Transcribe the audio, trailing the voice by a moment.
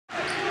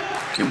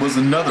It was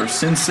another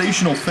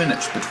sensational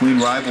finish between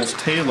rivals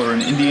Taylor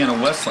and Indiana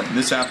Wesleyan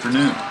this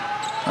afternoon.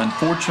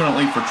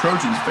 Unfortunately for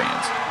Trojans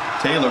fans,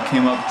 Taylor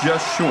came up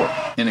just short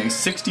in a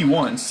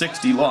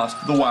 61-60 loss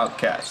to the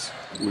Wildcats.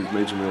 We've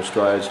made some real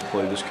strides to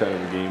play this kind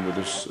of a game with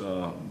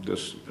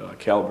this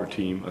caliber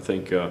team. I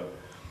think,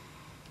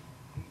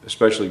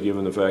 especially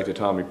given the fact that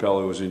Tommy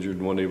Pello was injured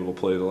and wasn't able to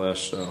play the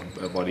last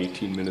about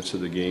 18 minutes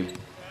of the game.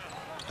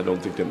 I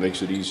don't think that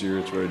makes it easier.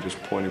 It's very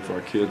disappointing for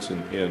our kids,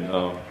 and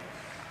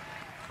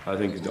I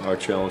think our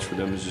challenge for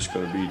them is just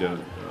going to be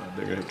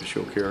they're going to have to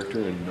show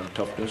character and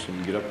toughness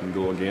and get up and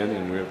go again,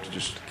 and we have to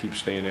just keep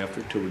staying after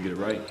it until we get it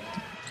right.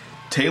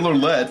 Taylor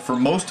led for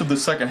most of the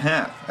second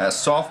half as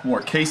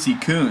sophomore Casey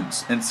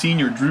Coons and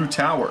senior Drew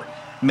Tower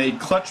made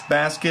clutch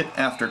basket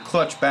after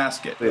clutch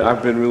basket.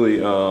 I've been really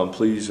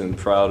pleased and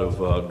proud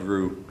of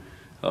Drew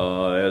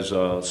as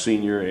a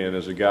senior and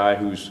as a guy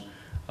who's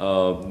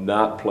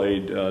not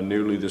played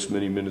nearly this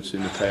many minutes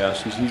in the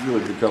past. He's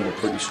really become a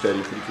pretty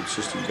steady, pretty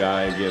consistent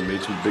guy. Again,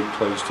 made some big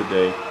plays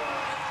today.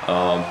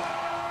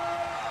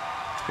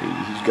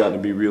 He's gotten to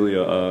be really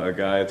a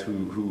guy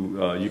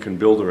who you can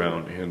build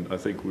around, and I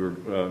think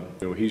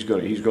he's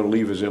going to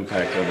leave his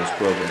impact on this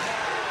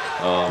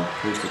program.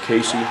 Here's for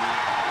Casey.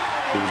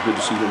 It was good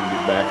to see him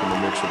get back in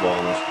the mix of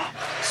all this.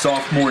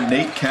 Sophomore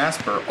Nate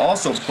Casper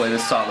also played a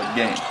solid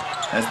game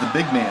as the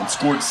big man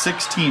scored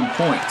 16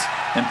 points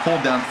and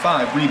pulled down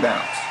 5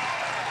 rebounds.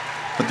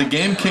 But the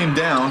game came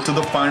down to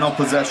the final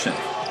possession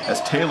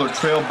as Taylor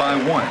trailed by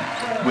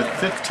 1 with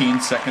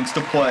 15 seconds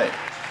to play.